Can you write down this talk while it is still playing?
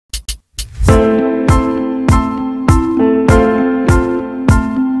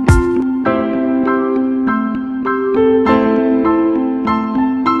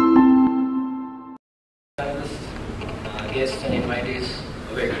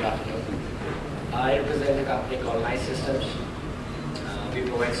afternoon. I represent a company called Nice Systems. We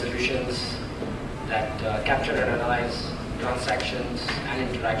provide solutions that capture and analyze transactions and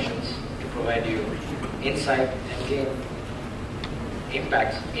interactions to provide you insight and gain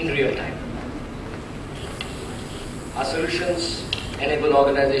impacts in real time. Our solutions enable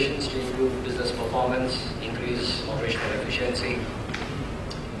organizations to improve business performance, increase operational efficiency,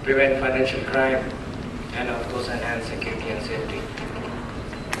 prevent financial crime, and of course enhance security and safety.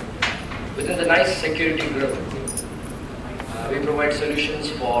 Within the NICE security group, we provide solutions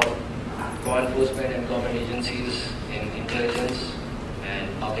for law enforcement and government agencies in intelligence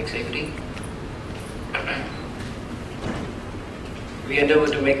and public safety. We endeavor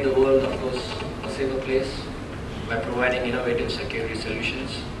to make the world, of course, a safer place by providing innovative security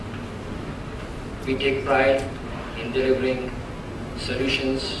solutions. We take pride in delivering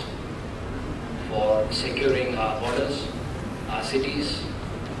solutions for securing our borders, our cities,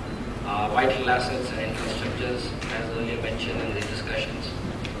 our vital assets and infrastructures, as earlier mentioned in the discussions,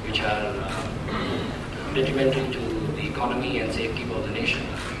 which are detrimental to the economy and safekeep of the nation.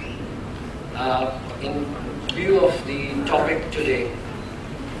 In view of the topic today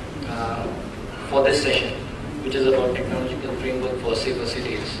for this session, which is about technological framework for safer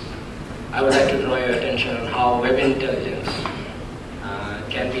cities, I would like to draw your attention on how web intelligence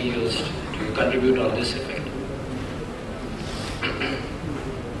can be used to contribute on this effect.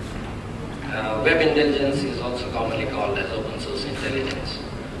 Web intelligence is also commonly called as open source intelligence,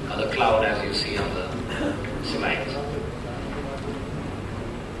 or the cloud, as you see on the slides.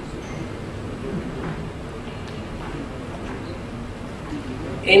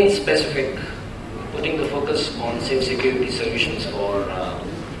 In specific, putting the focus on safe security solutions for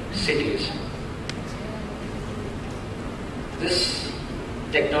cities, this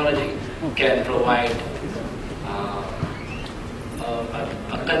technology can provide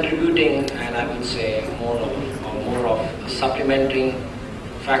a contributing, and I would say more of a supplementary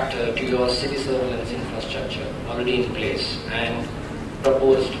factor to your city surveillance infrastructure already in place and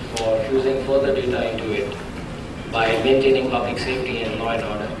proposed for fusing further data into it by maintaining public safety and law and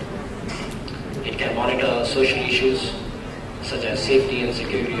order. It can monitor social issues such as safety and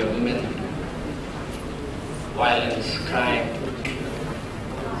security of women, violence, crime.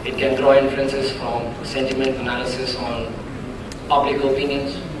 It can draw inferences from sentiment analysis on public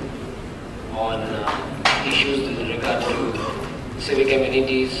opinions, on issues with regard to civic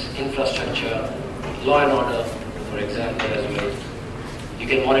amenities, infrastructure, law and order, for example, as well. You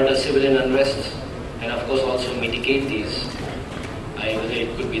can monitor civilian unrest and of course also mitigate these. Whether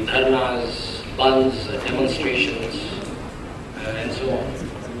it could be dharnas, bands, demonstrations, and so on.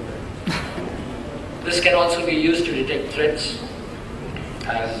 This can also be used to detect threats,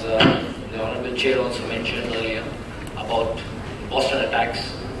 as the Honorable Chair also mentioned earlier about Boston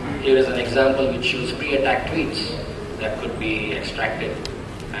attacks. Here is an example which shows pre-attack tweets that could be extracted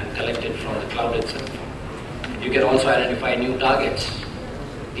and collected from the cloud itself. You can also identify new targets,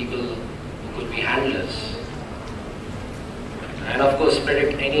 people who could be handlers, and of course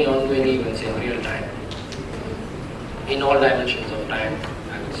predict any ongoing events in real time, in all dimensions of time,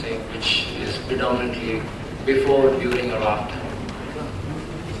 I would say, which is predominantly before, during, or after.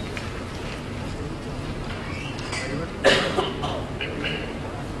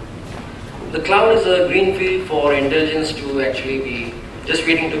 The cloud is a green field for intelligence to actually be just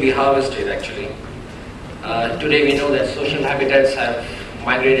waiting to be harvested, actually. Today we know that social habitats have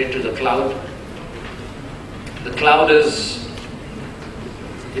migrated to the cloud. The cloud has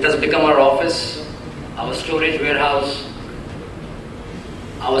become our office, our storage warehouse,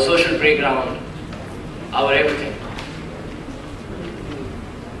 our social playground, our everything.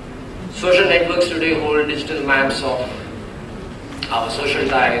 Social networks today hold digital maps of our social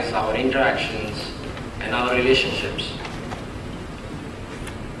ties, our interactions, and our relationships.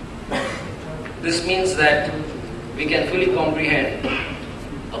 This means that we can fully comprehend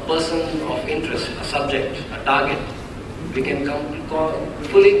a person of interest, a subject, a target. We can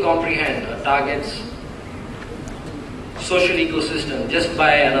fully comprehend a target's social ecosystem just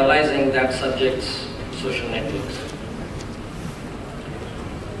by analyzing that subject's social networks.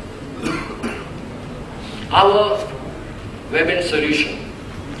 Our web-in solution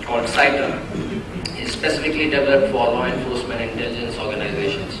called SecureIT is specifically developed for law enforcement and intelligence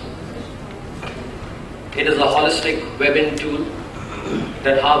organizations. It is a holistic web-in tool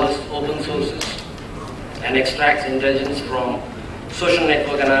that harvests open sources and extracts intelligence from social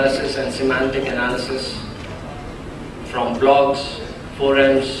network analysis and semantic analysis from blogs,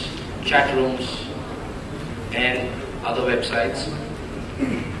 forums, chat rooms, and other websites.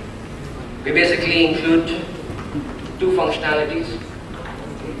 We basically include two functionalities.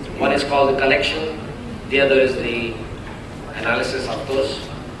 One is called the collection, the other is the analysis, of course.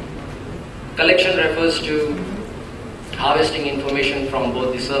 Collection refers to harvesting information from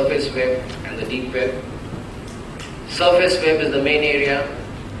both the surface web and the deep web. Surface web is the main area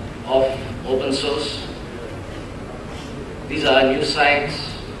of open source. These are news sites,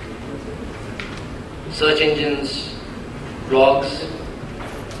 search engines, blogs,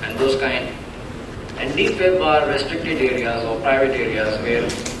 and those kind. And deep web are restricted areas or private areas where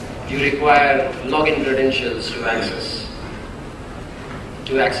you require login credentials to access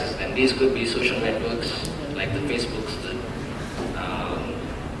them. These could be social networks like the Facebooks, the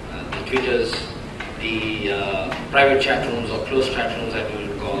Twitters, the private chat rooms or closed chat rooms that we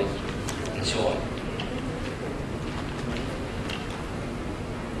will call, and so on.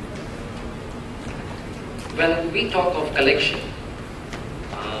 When we talk of collection,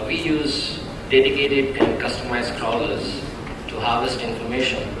 we use dedicated and customized crawlers to harvest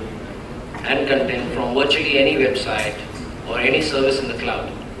information and content from virtually any website or any service in the cloud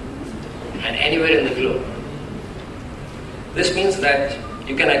and anywhere in the globe. This means that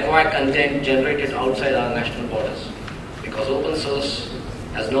you can acquire content generated outside our national borders because open source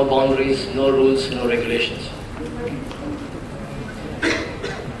has no boundaries, no rules, no regulations.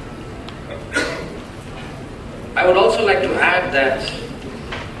 I would also like to add that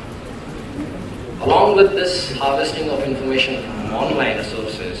along with this harvesting of information from online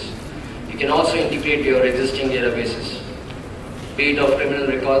sources, you can also integrate your existing databases, be it of criminal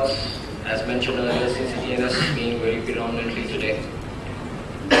records, as mentioned earlier, CCTNS being very predominantly today,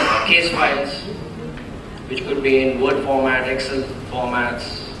 case files, which could be in Word format, Excel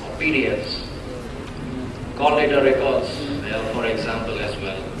formats, or PDFs, call data records, for example, as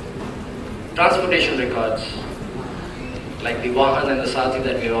well, transportation records, like the Vahan and the Sati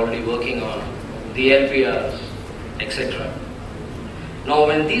that we are already working on, the LPRs, etc. Now,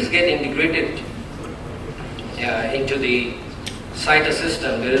 when these get integrated into the CITA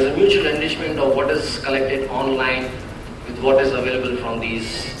system, there is a mutual enrichment of what is collected online with what is available from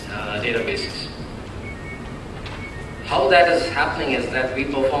these databases. How that is happening is that we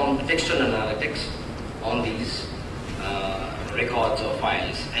perform textual analytics on these records or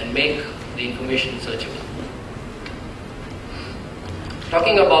files and make the information searchable.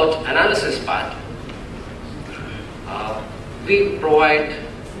 Talking about analysis part, we provide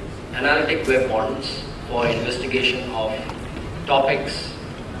analytic web models for investigation of topics,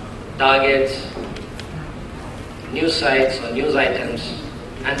 targets, news sites or news items,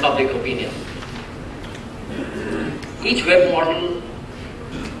 and public opinion. Each web model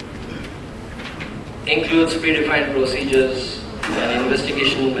includes predefined procedures and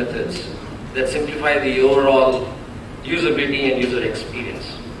investigation methods that simplify the overall usability and user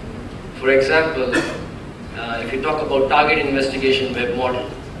experience. For example, if you talk about target investigation web model,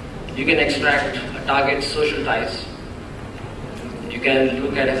 you can extract a target's social ties. You can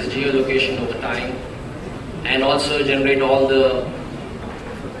look at his geolocation over time and also generate all the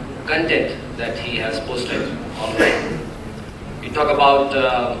content that he has posted online. You talk about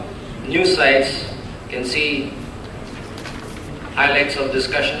news sites, you can see highlights of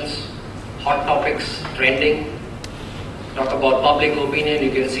discussions, hot topics, trending. Talk about public opinion,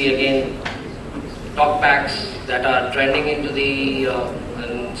 you can see again talkbacks that are trending into the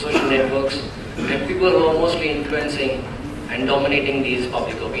social networks and people who are mostly influencing and dominating these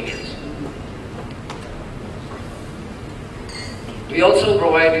public opinions. We also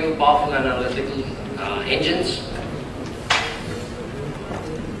provide you powerful analytical engines.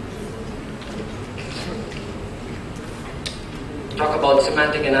 Talk about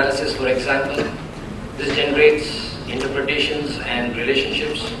semantic analysis, for example. This generates interpretations and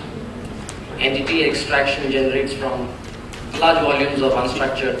relationships. Entity extraction generates from large volumes of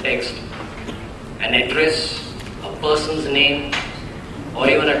unstructured text an address, a person's name, or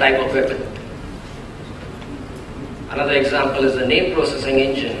even a type of weapon. Another example is the name processing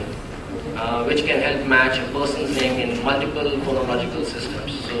engine, which can help match a person's name in multiple phonological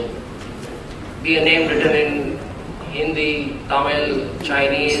systems. So, be a name written in Hindi, Tamil,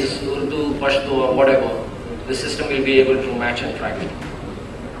 Chinese, Urdu, Pashto, or whatever, the system will be able to match and track it.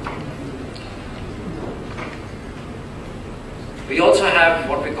 We also have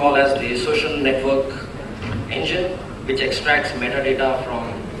what we call as the social network engine, which extracts metadata from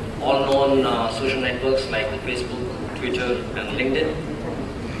all known social networks like Facebook, Twitter, and LinkedIn.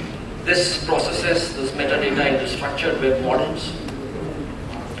 This processes this metadata into structured web models.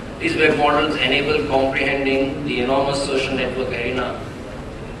 These web models enable comprehending the enormous social network arena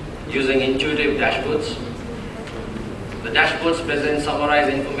using intuitive dashboards. The dashboards present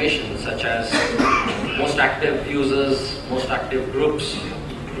summarized information such as most active users, most active groups,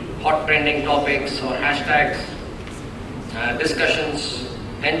 hot trending topics or hashtags, discussions,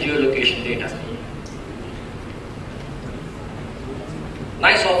 and geolocation data.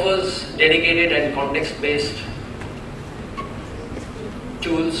 NICE offers dedicated and context-based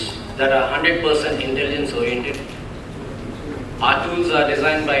tools that are 100% intelligence oriented. Our tools are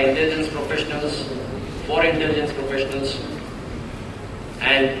designed by intelligence professionals for intelligence professionals,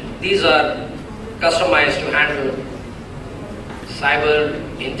 and these are customized to handle cyber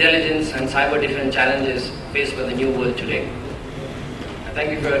intelligence and cyber defense challenges faced by the new world today.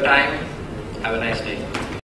 Thank you for your time. Have a nice day.